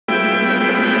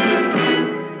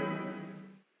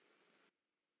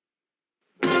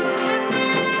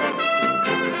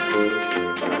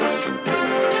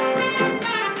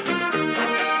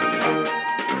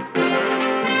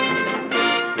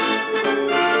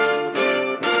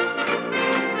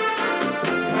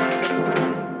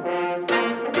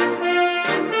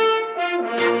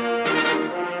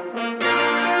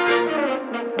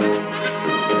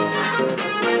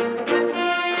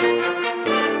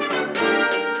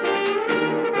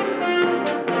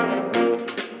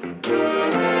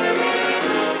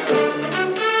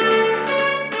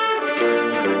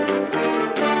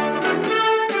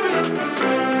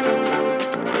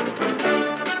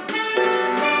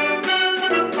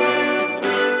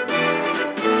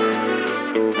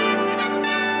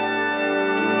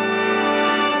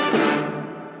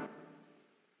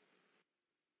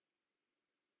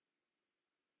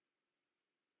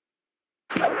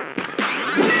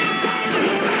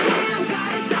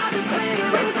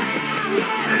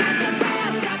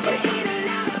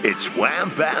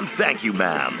Wham Bam Thank You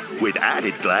Ma'am with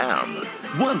added glam.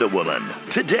 Wonder Woman,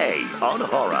 today on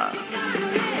Horror.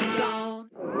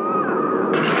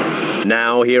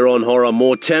 Now here on Horror,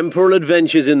 more temporal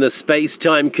adventures in the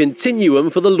space-time continuum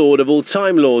for the Lord of all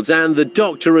Time Lords, and the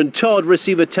Doctor and Todd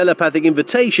receive a telepathic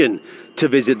invitation to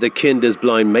visit the Kinder's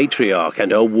blind matriarch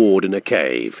and her ward in a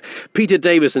cave. Peter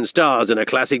Davison stars in a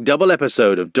classic double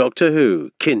episode of Doctor Who,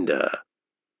 Kinder.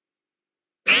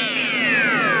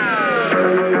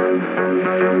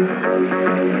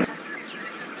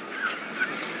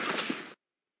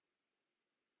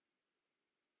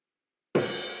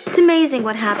 It's amazing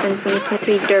what happens when you put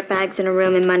 3 dirtbags in a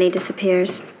room and money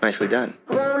disappears. Nicely done.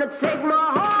 I wanna take my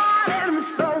heart and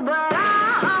soul, but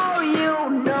I owe you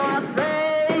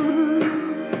nothing.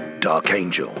 Dark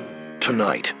Angel,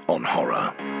 tonight on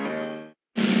Horror.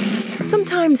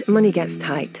 Sometimes money gets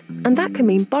tight, and that can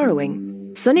mean borrowing.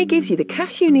 Sunny gives you the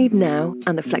cash you need now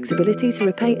and the flexibility to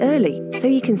repay early, so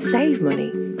you can save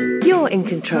money. You're in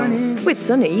control. With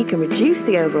Sunny, you can reduce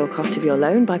the overall cost of your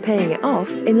loan by paying it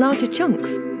off in larger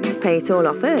chunks. Pay it all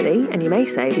off early, and you may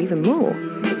save even more.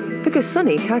 Because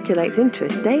Sunny calculates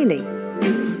interest daily.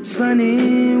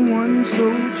 Sunny, one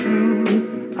so true.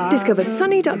 Discover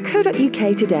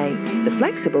sunny.co.uk today, the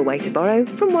flexible way to borrow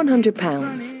from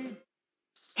 £100.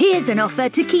 Here's an offer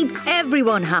to keep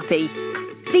everyone happy.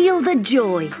 Feel the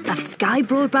joy of Sky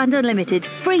Broadband Unlimited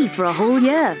free for a whole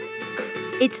year.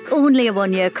 It's only a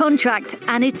 1-year contract,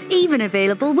 and it's even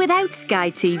available without Sky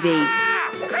TV.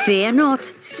 Fear not,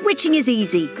 switching is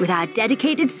easy with our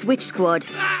dedicated Switch Squad.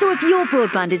 So if your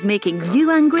broadband is making you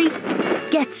angry,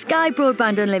 get Sky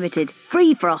Broadband Unlimited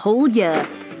free for a whole year.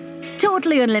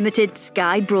 Totally unlimited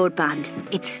Sky Broadband.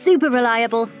 It's super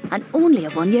reliable and only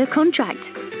a 1-year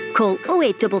contract. Call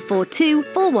 08442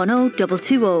 410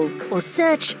 220 or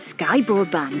search Sky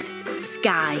Broadband.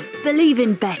 Sky. Believe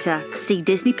in better. See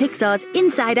Disney Pixar's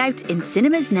Inside Out in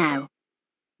cinemas now.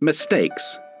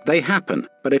 Mistakes. They happen,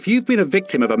 but if you've been a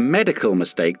victim of a medical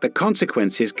mistake, the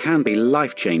consequences can be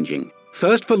life-changing.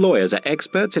 First for Lawyers are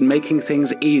experts in making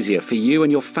things easier for you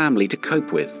and your family to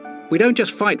cope with. We don't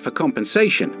just fight for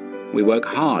compensation. We work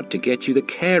hard to get you the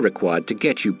care required to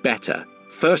get you better.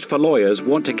 First for Lawyers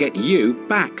want to get you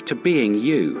back to being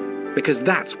you, because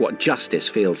that's what justice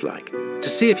feels like. To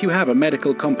see if you have a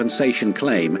medical compensation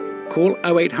claim, call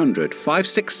 0800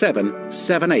 567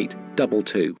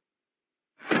 7822.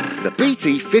 The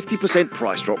BT 50%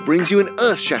 price drop brings you an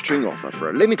earth-shattering offer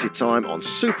for a limited time on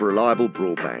super reliable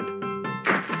broadband.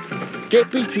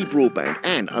 Get BT broadband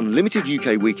and unlimited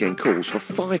UK weekend calls for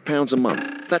 £5 a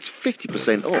month. That's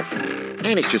 50% off.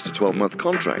 And it's just a 12-month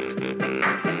contract.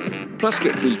 Plus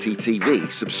get BT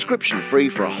TV subscription-free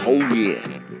for a whole year,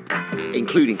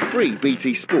 including free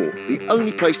BT Sport, the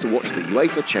only place to watch the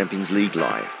UEFA Champions League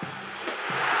live.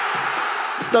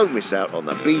 Don't miss out on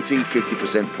the BT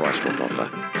 50% price drop offer.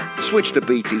 Switch to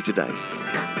BT today.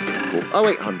 Call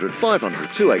 0800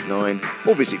 500 289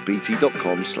 or visit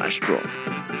bt.com/drop.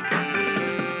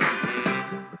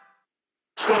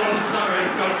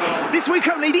 This week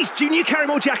only, these junior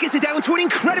caramel jackets are down to an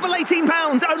incredible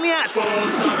 £18, only at...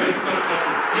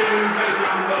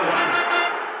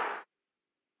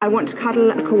 I want to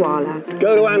cuddle a koala.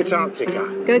 Go to Antarctica.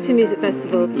 Go to a music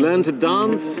festival. Learn to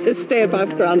dance. Stay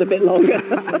above ground a bit longer.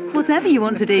 Whatever you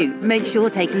want to do, make sure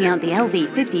taking out the LV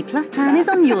 50 Plus plan is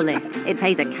on your list. It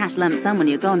pays a cash lump sum when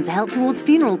you're gone to help towards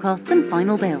funeral costs and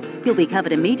final bills. You'll be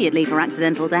covered immediately for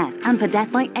accidental death and for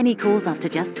death by any cause after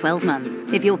just 12 months.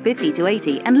 If you're 50 to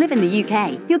 80 and live in the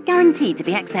UK, you're guaranteed to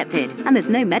be accepted, and there's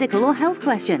no medical or health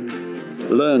questions.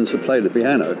 Learn to play the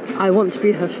piano. I want to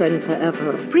be her friend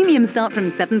forever. Premiums start from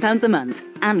 £7 a month,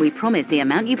 and we promise the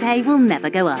amount you pay will never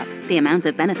go up. The amount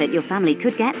of benefit your family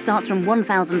could get starts from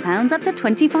 £1,000 up to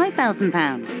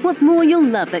 £25,000. What's more, you'll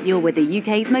love that you're with the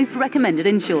UK's most recommended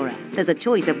insurer. There's a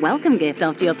choice of welcome gift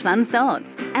after your plan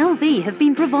starts. LV have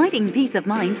been providing peace of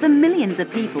mind for millions of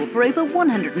people for over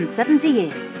 170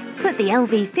 years. Put the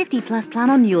LV 50 Plus plan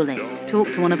on your list.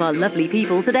 Talk to one of our lovely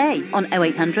people today on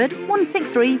 0800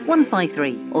 163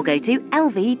 153 or go to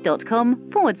lv.com/wish.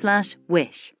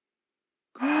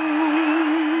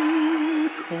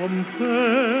 When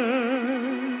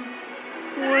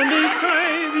they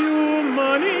save you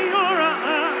money or a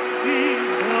happy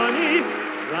money,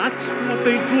 that's what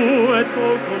they do at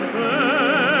Go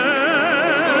Compare.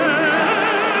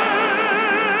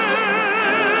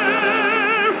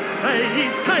 They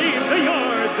save the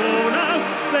yard, go now,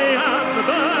 they have the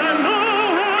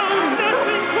know-how,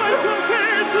 nothing quite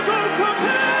compares to Go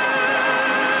Compare.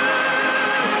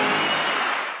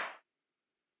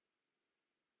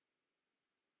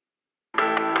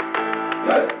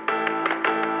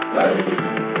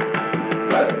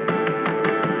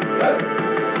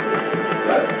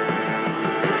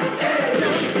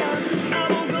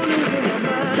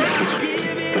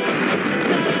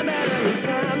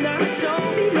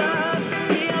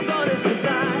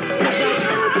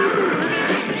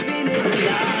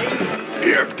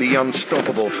 the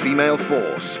unstoppable female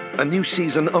force. A new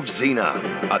season of Xena.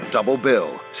 A double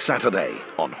bill. Saturday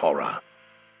on Horror.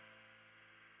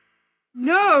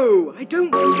 No! I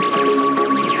don't...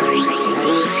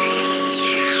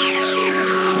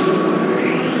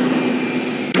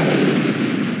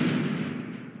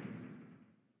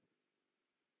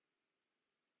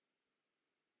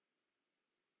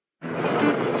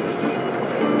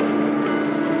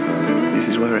 This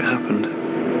is where it happened.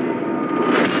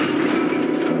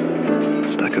 A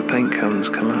stack of paint cans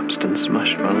collapsed and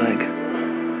smashed my leg.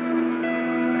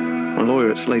 My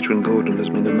lawyer at Slater & Gordon has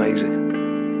been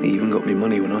amazing. He even got me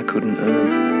money when I couldn't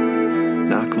earn.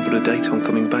 Now I can put a date on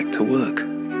coming back to work.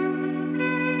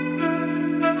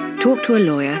 Talk to a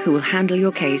lawyer who will handle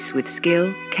your case with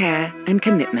skill, care and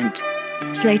commitment.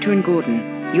 Slater &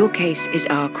 Gordon, your case is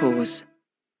our cause.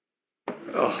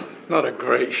 Oh, not a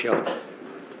great shot.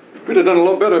 We'd have done a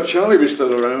lot better if Charlie was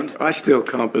still around. I still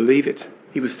can't believe it.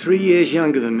 He was 3 years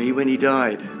younger than me when he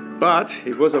died. But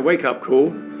it was a wake-up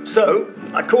call. So,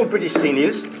 I called British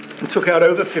Seniors and took out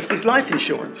over 50s life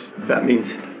insurance. That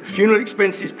means the funeral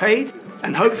expenses paid,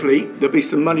 and hopefully there'll be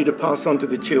some money to pass on to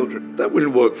the children. That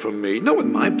wouldn't work for me, not with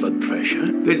my blood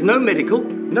pressure. There's no medical,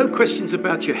 no questions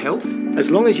about your health. As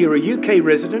long as you're a UK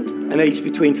resident and aged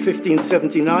between 50 and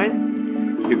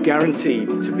 79, you're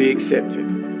guaranteed to be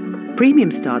accepted.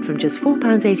 Premiums start from just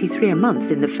 £4.83 a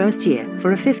month in the first year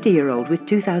for a 50-year-old with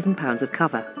 £2,000 of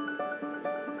cover.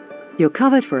 You're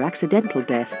covered for accidental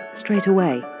death straight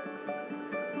away.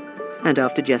 And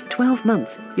after just 12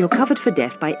 months, you're covered for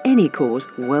death by any cause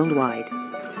worldwide.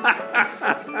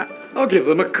 I'll give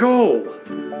them a call.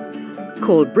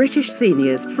 Call British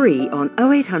Seniors free on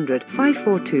 0800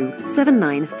 542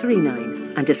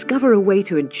 7939 and discover a way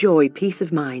to enjoy peace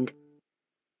of mind.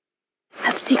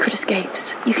 At Secret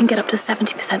Escapes, you can get up to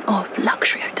 70% off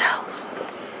luxury hotels.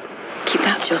 Keep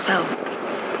that to yourself.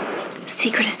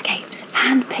 Secret Escapes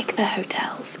handpick their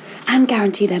hotels and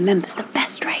guarantee their members the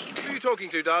best rates. Who are you talking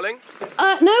to, darling?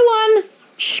 No one.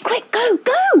 Shh, quick, go,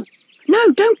 go! No,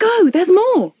 don't go, there's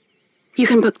more. You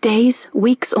can book days,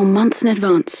 weeks or months in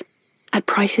advance at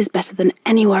prices better than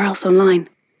anywhere else online.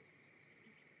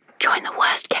 Join the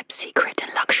worst kept secret in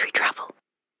luxury travel.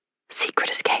 Secret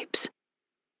Escapes.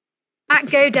 At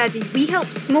GoDaddy, we help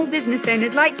small business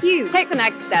owners like you take the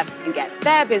next step and get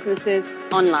their businesses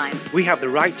online. We have the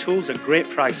right tools at great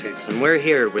prices. And we're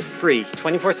here with free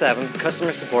 24/7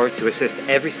 customer support to assist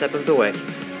every step of the way.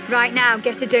 Right now,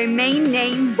 get a domain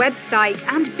name, website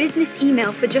and business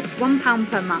email for just £1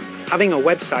 per month. Having a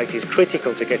website is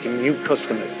critical to getting new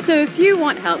customers. So if you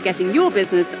want help getting your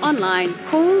business online,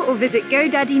 call or visit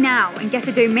GoDaddy now and get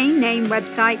a domain name,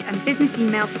 website and business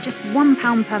email for just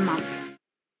 £1 per month.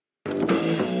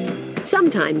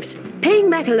 Sometimes, paying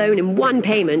back a loan in one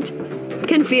payment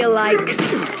can feel like...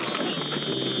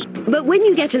 But when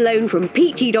you get a loan from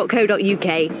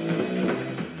peachy.co.uk,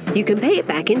 you can pay it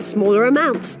back in smaller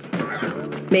amounts,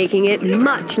 making it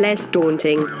much less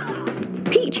daunting.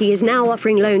 Peachy is now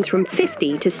offering loans from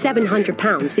 £50 to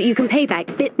 £700 that you can pay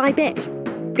back bit by bit.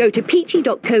 Go to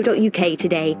peachy.co.uk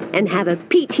today and have a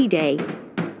peachy day.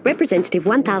 Representative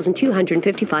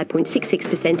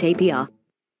 1,255.66% APR.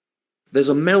 There's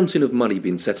a mountain of money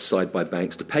being set aside by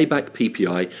banks to pay back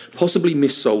PPI, possibly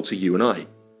missold to you and I.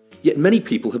 Yet many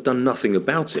people have done nothing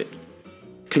about it.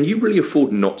 Can you really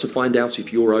afford not to find out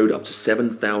if you're owed up to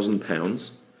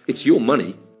 £7,000? It's your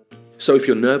money. So if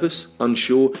you're nervous,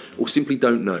 unsure, or simply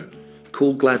don't know,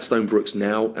 call Gladstone Brooks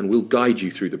now and we'll guide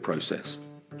you through the process.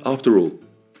 After all,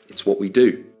 it's what we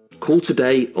do. Call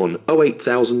today on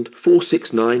 08000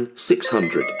 469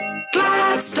 600.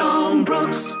 Gladstone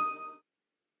Brooks.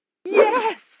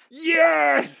 Yes!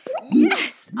 Yes!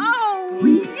 Yes! Oh,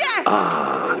 yes!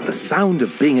 Ah, the sound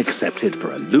of being accepted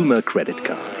for a Luma credit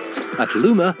card. At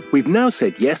Luma, we've now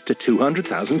said yes to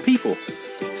 200,000 people.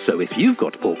 So if you've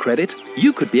got poor credit,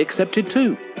 you could be accepted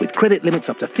too. With credit limits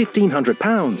up to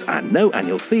 £1,500 and no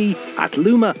annual fee, at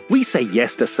Luma, we say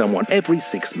yes to someone every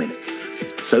 6 minutes.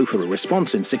 So for a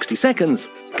response in 60 seconds,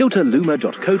 go to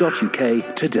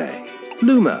luma.co.uk today.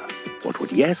 Luma, what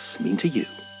would yes mean to you?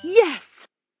 Yes!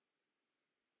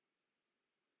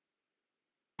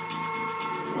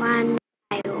 One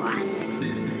by one.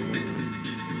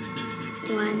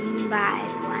 One by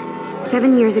one.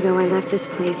 7 years ago, I left this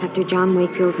place after John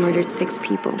Wakefield murdered 6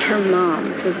 people. Her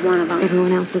mom was one of them.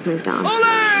 Everyone else has moved on. Ole!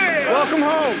 Welcome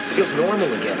home. Feels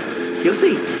normal again. You'll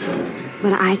see.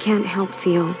 But I can't help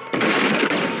feel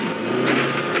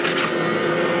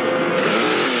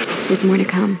there's more to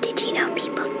come. Did you know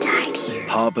people died here?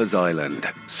 Harper's Island,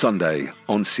 Sunday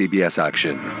on CBS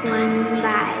Action. One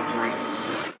by one.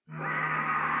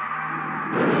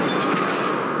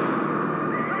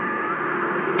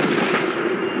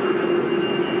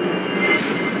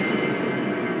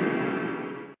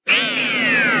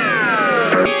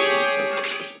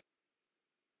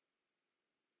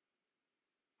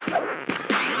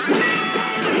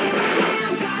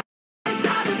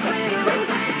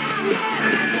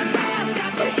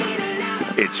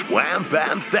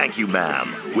 you,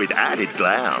 ma'am, with added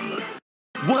glam.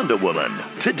 Wonder Woman,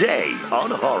 today on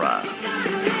Horror.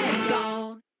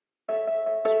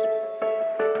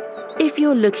 If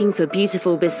you're looking for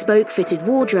beautiful bespoke fitted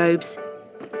wardrobes,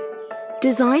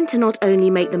 designed to not only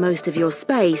make the most of your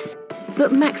space, but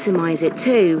maximise it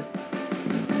too,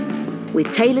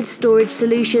 with tailored storage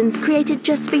solutions created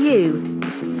just for you,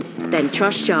 then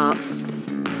trust Sharps.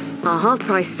 Our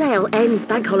half-price sale ends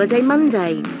Bank Holiday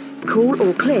Monday. Call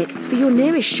or click for your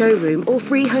nearest showroom or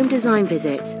free home design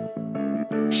visit.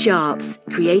 Sharps,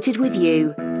 created with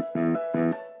you.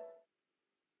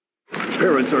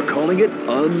 Parents are calling it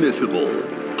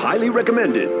unmissable. Highly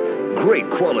recommended. Great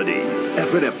quality.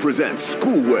 F&F presents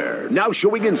Schoolwear, now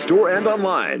showing in store and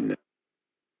online.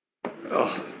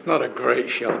 Oh, not a great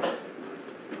shot.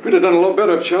 We'd have done a lot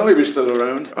better if Charlie was still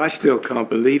around. I still can't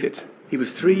believe it. He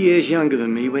was 3 years younger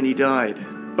than me when he died.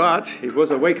 But it was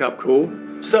a wake-up call.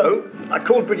 So, I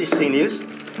called British Seniors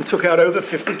and took out over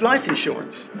 50s life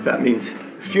insurance. That means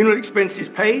funeral expenses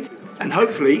paid, and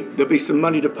hopefully there'll be some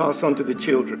money to pass on to the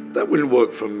children. That wouldn't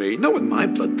work for me, not with my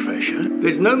blood pressure.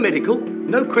 There's no medical,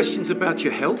 no questions about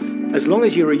your health. As long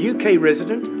as you're a UK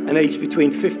resident and aged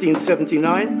between 50 and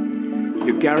 79,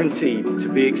 you're guaranteed to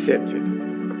be accepted.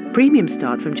 Premiums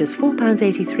start from just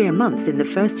 £4.83 a month in the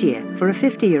first year for a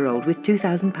 50-year-old with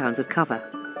 £2,000 of cover.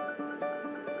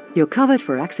 You're covered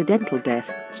for accidental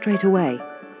death straight away.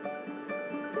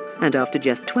 And after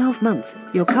just 12 months,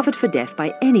 you're covered for death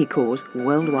by any cause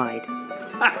worldwide.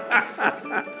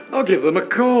 I'll give them a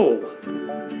call.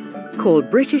 Call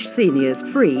British Seniors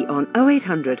free on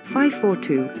 0800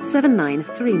 542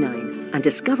 7939 and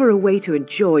discover a way to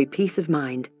enjoy peace of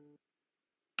mind.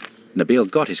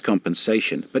 Nabil got his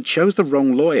compensation, but chose the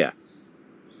wrong lawyer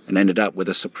and ended up with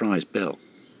a surprise bill.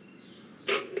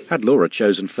 Had Laura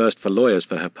chosen First for Lawyers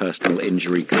for her personal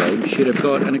injury claim, she'd have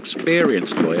got an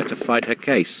experienced lawyer to fight her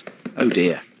case. Oh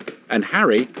dear. And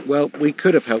Harry, well, we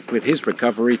could have helped with his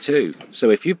recovery too. So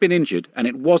if you've been injured and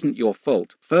it wasn't your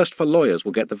fault, First for Lawyers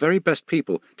will get the very best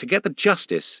people to get the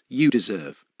justice you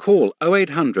deserve. Call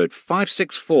 0800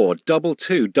 564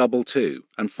 2222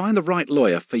 and find the right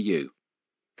lawyer for you.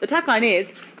 The tagline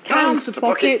is, Counter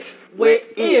Pocket, we're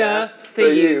here for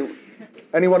you.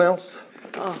 Anyone else?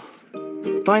 Oh.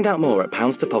 Find out more at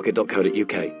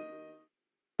poundstopocket.co.uk.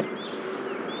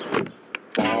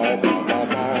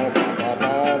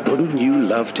 Wouldn't you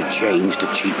love to change to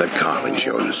cheaper car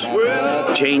insurance?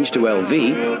 Change to LV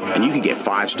and you can get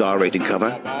 5-star rated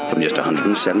cover from just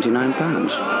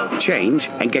 £179. Change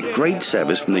and get great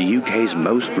service from the UK's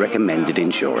most recommended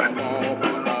insurer.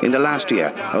 In the last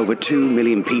year, over 2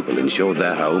 million people insured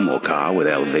their home or car with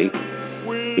LV.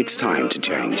 It's time to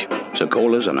change. So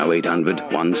call us on 0800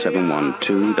 171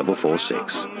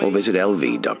 2446 or visit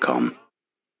lv.com.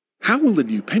 How will the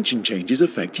new pension changes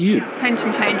affect you?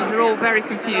 Pension changes are all very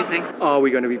confusing. Are we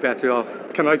going to be better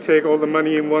off? Can I take all the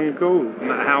money in one go? No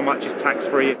matter how much is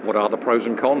tax-free? What are the pros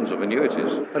and cons of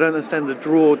annuities? I don't understand the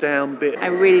drawdown bit. I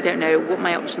really don't know what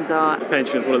my options are.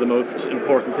 Pension is one of the most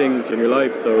important things in your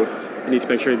life, so you need to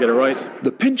make sure you get it right.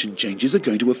 The pension changes are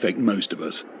going to affect most of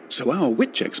us. So our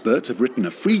witch experts have written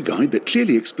a free guide that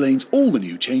clearly explains all the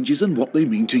new changes and what they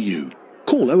mean to you.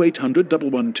 Call 0800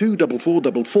 112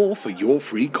 4444 for your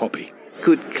free copy.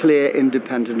 Good, clear,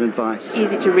 independent advice.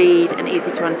 Easy to read and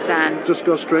easy to understand. Just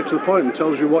goes straight to the point and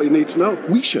tells you what you need to know.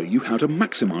 We show you how to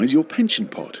maximise your pension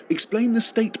pot, explain the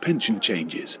state pension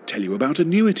changes, tell you about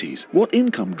annuities, what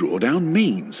income drawdown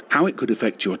means, how it could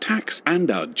affect your tax,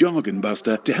 and our jargon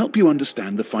buster to help you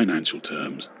understand the financial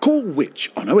terms. Call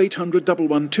Witch on 0800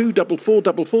 112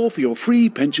 4444 for your free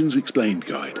Pensions Explained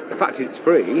guide. The fact it's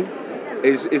free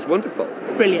is wonderful.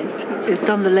 Brilliant. It's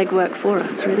done the legwork for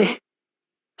us, really.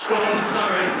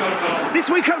 This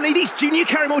week only, these junior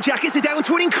Carrymore jackets are down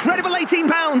to an incredible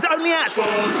 £18, only at...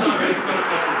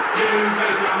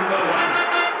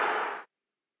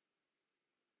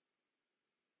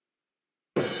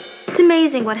 It's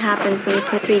amazing what happens when you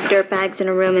put 3 dirtbags in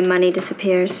a room and money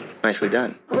disappears. Nicely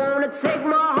done. I wanna take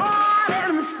my heart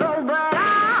and soul, but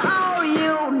I owe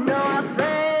you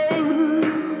nothing.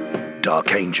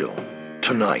 Dark Angel,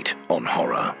 tonight on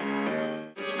Horror.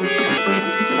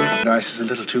 Nice is a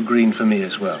little too green for me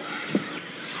as well.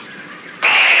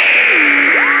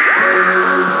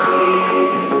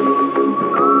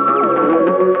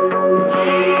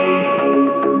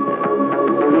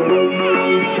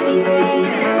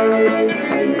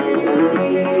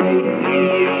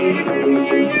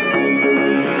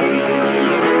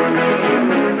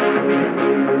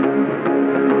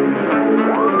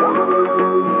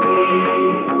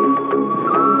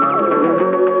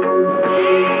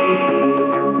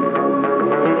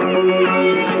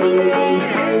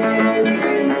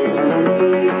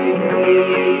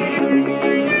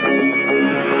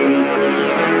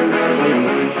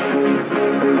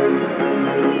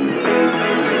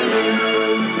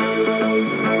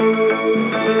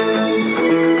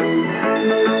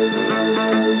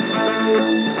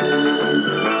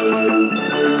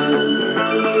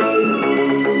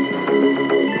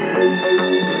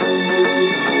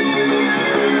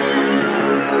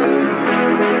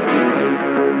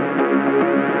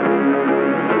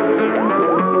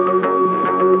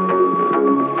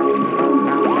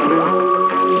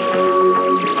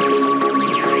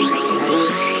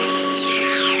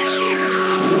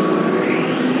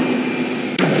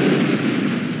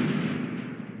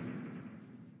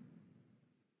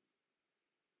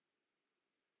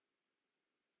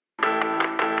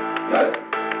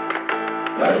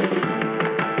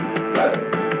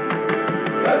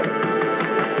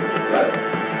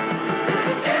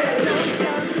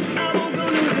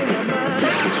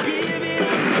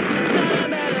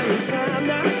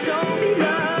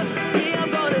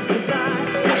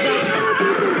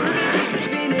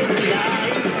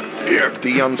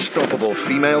 The unstoppable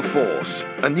female force.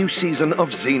 A new season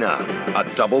of Xena. A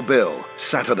double bill.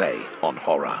 Saturday on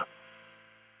Horror.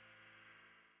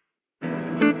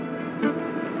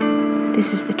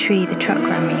 This is the tree the truck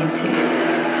ran me into.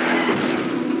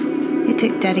 It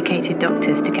took dedicated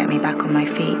doctors to get me back on my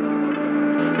feet.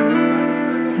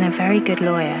 And a very good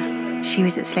lawyer. She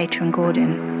was at Slater and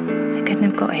Gordon. I couldn't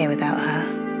have got here without her.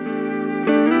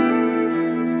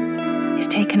 It's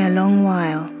taken a long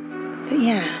while, but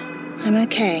yeah, I'm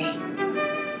okay.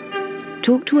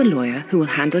 Talk to a lawyer who will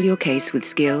handle your case with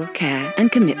skill, care,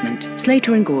 and commitment.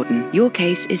 Slater and Gordon, your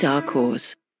case is our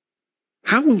cause.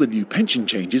 How will the new pension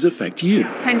changes affect you?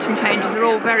 Pension changes are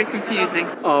all very confusing.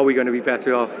 Are we going to be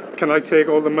better off? Can I take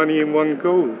all the money in one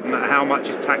go? How much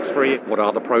is tax-free? What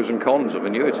are the pros and cons of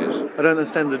annuities? I don't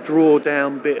understand the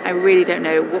drawdown bit. I really don't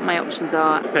know what my options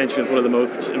are. Pension is one of the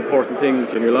most important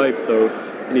things in your life, so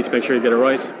you need to make sure you get it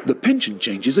right. The pension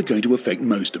changes are going to affect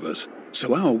most of us.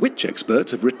 So our witch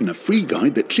experts have written a free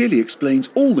guide that clearly explains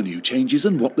all the new changes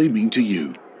and what they mean to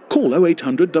you. Call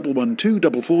 0800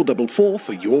 112 4444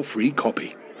 for your free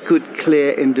copy. Good,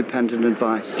 clear, independent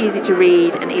advice. Easy to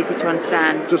read and easy to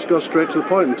understand. Just goes straight to the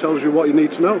point and tells you what you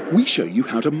need to know. We show you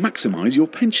how to maximise your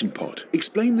pension pot,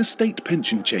 explain the state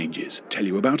pension changes, tell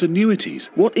you about annuities,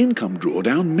 what income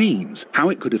drawdown means, how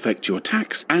it could affect your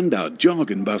tax, and our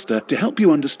jargon buster to help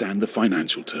you understand the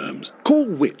financial terms. Call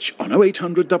Witch on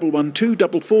 0800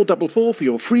 112 4444 for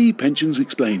your free Pensions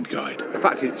Explained guide. The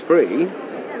fact it's free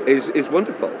is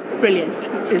wonderful. Brilliant.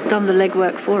 It's done the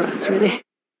legwork for us, really.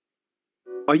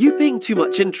 Are you paying too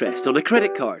much interest on a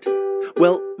credit card?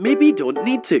 Well, maybe you don't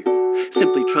need to.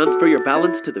 Simply transfer your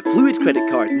balance to the Fluid credit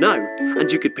card now,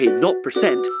 and you could pay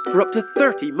 0% for up to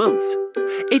 30 months.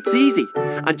 It's easy,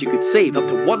 and you could save up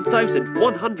to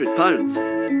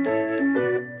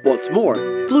 £1,100. What's more,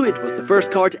 Fluid was the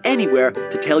first card anywhere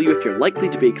to tell you if you're likely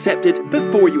to be accepted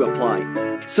before you apply.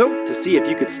 So, to see if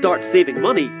you could start saving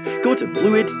money, go to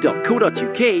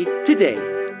fluid.co.uk today.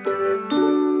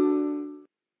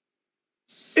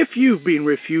 If you've been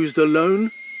refused a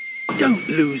loan, don't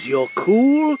lose your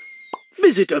cool.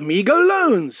 Visit Amigo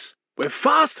Loans. We're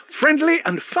fast, friendly,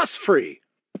 and fuss-free.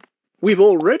 We've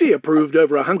already approved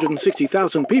over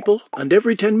 160,000 people, and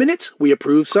every 10 minutes we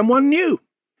approve someone new.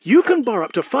 You can borrow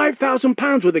up to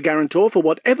 £5,000 with a guarantor for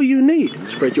whatever you need.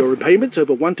 Spread your repayments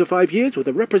over 1 to 5 years with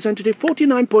a representative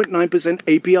 49.9%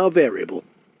 APR variable.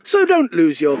 So don't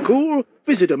lose your cool.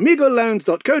 Visit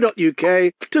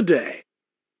amigoloans.co.uk today.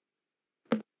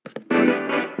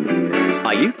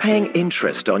 Are you paying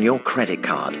interest on your credit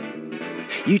card?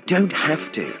 You don't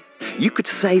have to. You could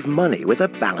save money with a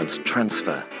balanced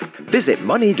transfer. Visit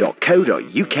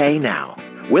money.co.uk now.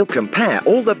 We'll compare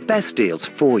all the best deals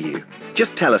for you.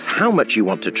 Just tell us how much you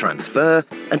want to transfer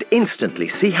and instantly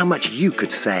see how much you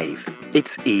could save.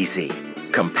 It's easy.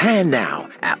 Compare now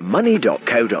at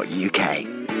money.co.uk.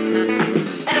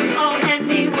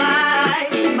 MONEY,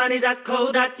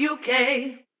 money.co.uk.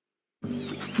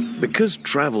 Because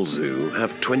Travelzoo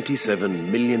have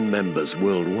 27 million members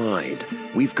worldwide,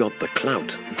 we've got the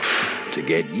clout to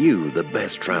get you the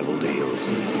best travel deals.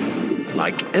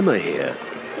 Like Emma here,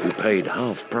 who paid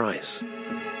half price.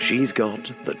 She's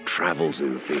got the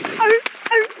Travelzoo feeling.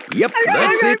 Yep,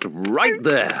 that's it, right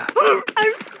there.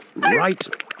 Right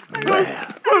there.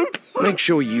 Make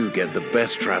sure you get the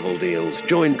best travel deals.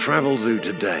 Join Travelzoo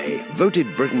today.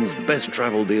 Voted Britain's best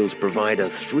travel deals provider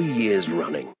 3 years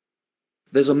running.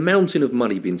 There's a mountain of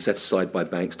money being set aside by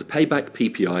banks to pay back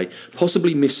PPI,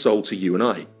 possibly missold to you and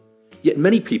I. Yet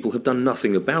many people have done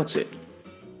nothing about it.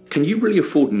 Can you really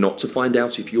afford not to find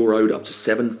out if you're owed up to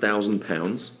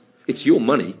 £7,000? It's your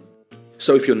money.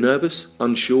 So if you're nervous,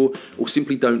 unsure, or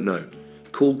simply don't know,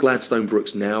 call Gladstone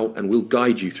Brooks now and we'll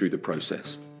guide you through the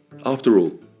process. After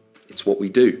all, it's what we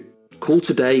do. Call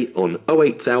today on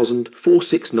 08000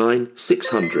 469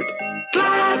 600.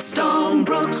 Gladstone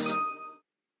Brooks.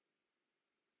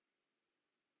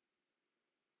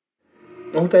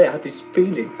 All day I had this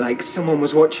feeling like someone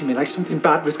was watching me, like something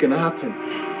bad was going to happen.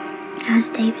 How's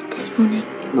David this morning?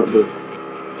 Not good.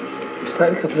 It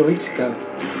started a couple of weeks ago.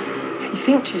 You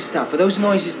think to yourself, were those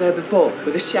noises there before?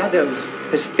 Were the shadows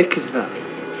as thick as that?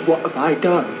 What have I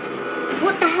done?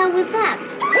 What the hell was that?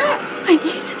 I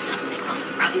knew that something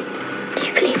wasn't right. Do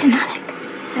you believe in Alex?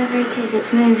 Whoever it is,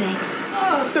 it's moving.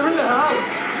 Oh, they're in the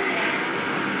house.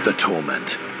 The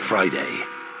Torment, Friday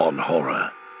on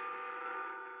Horror.